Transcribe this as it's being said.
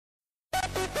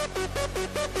We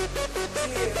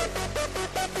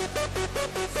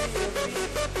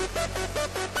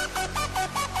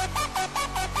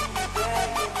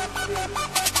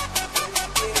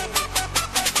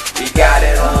got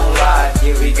it on lock,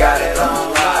 yeah, we got it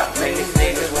on lock. Man, these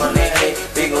niggas wanna hate,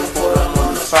 we gon' put them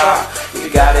on the spot. We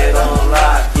got it on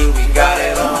lock, yeah, we got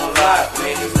it on lock.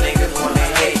 Man, these niggas wanna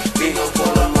hate, we gon'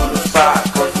 put them on the spot.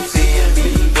 Cause we CMB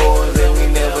Boyz and we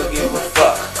never give a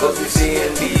fuck. Cause we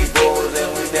CMB Boyz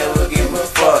and we never give a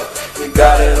fuck. We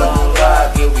got it on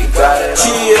lock, yeah, we got it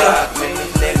on lock. Man,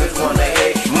 these niggas wanna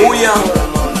hate, we gon' put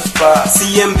them on the spot.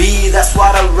 CMB, that's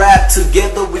what I rap.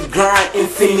 Together we grind.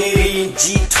 Infinity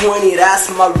G20, that's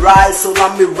my rise, so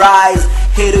let me rise.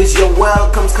 Haters, you're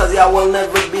welcomes, cause y'all will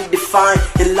never be defined.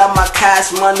 And love my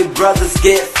cash money, brothers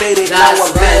get faded. Now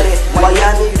I bet it, why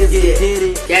y'all niggas did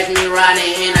it. Catch me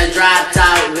riding in a drop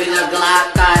top with a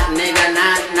Glock out, nigga,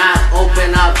 knock,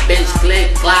 open up, bitch,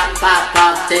 click, clap, pop,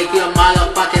 pop, take your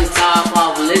motherfucking top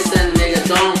off. Listen, nigga,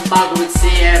 don't fuck with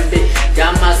CMB.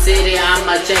 Got my city on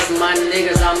my chest, my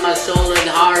niggas on my shoulder,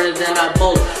 harder than a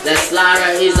bolt. The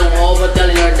slaughter isn't over,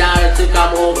 telling your daughter to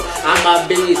come over. I'm a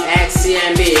beast,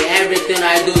 ex-CMB, everything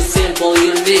I do simple,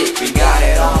 unique. We got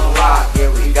it on lock,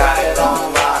 yeah, we got it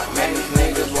on lock. Man, these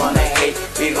niggas wanna hate,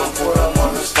 we gon' put them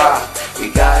on the spot. We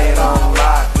got it on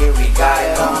lock, yeah, we got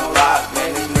it on lock.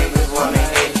 Man, these niggas wanna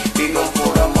hate, we gon'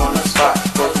 put them on the spot.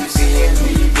 Cause we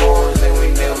CMB Boyz and we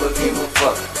never give a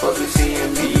fuck. Cause we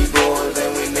CMB Boyz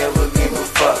and we never give a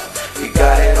fuck. We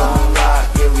got it on lock,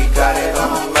 yeah, we got it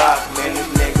on lock. Man,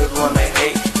 these niggas wanna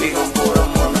hate, we gon' put them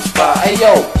on the spot. Hey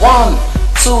yo, 1,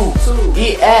 2,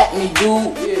 get at me,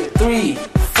 dude. 3,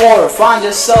 4, find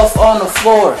yourself on the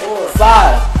floor.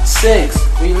 5,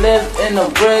 6, we live in the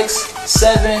bricks.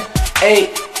 7,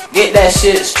 8, get that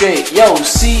shit straight. Yo,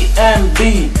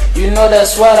 CMB, you know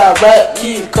that's what I rap.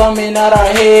 Keep coming out our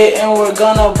head and we're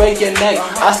gonna break your neck.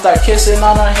 I start kissing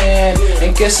on her hand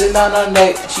and kissing on her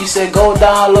neck. She said go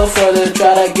down a little further,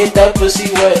 try to get that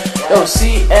pussy wet. Yo,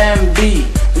 CMB,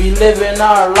 we living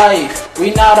our life.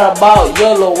 We not about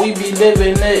YOLO, we be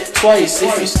living it twice.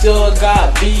 If you still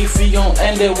got beef, we gon'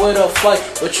 end it with a fight.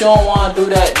 But you don't wanna do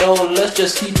that though, let's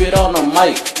just keep it on the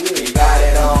mic. We got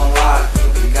it on lock,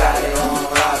 we got it on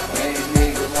lock. Man, these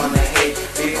niggas wanna hate,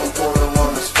 we gon' put them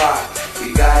on the spot.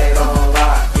 We got it on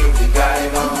lock, yeah, we got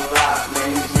it on lock.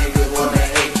 Man, these niggas wanna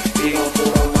hate, we gon'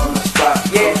 put them on the spot.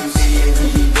 Yeah, we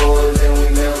CMB Boyz and we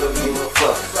never give a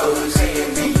fuck. So we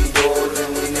CMB Boyz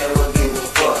and we never give a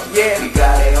fuck. Yeah, we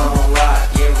got it on lock,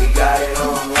 yeah, we got it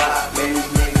on lock. Man,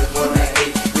 these niggas wanna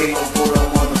hate, we gon' put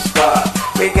them on the spot.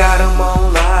 We got them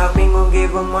on lock, we gon'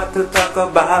 give them what to talk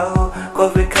about.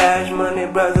 Cause we cash money,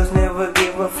 brothers never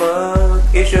give a fuck.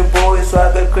 It's your boy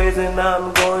Swagger crazy, now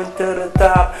I'm going to the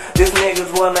top. These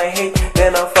niggas wanna hate,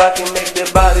 then I fucking make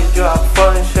their body drop.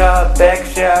 Front shot, back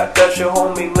shot, got your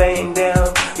homie laying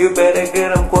down. You better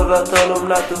get him cause I told him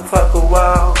not to fuck a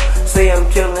while. Say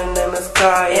I'm chilling in the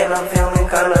sky and I'm feeling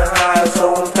kinda high,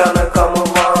 so I'm tryna come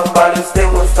around, but it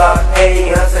still won't stop.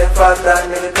 Hey, I said fuck that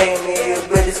nigga, pay me.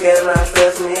 Bitches cannot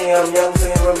stress me, I'm young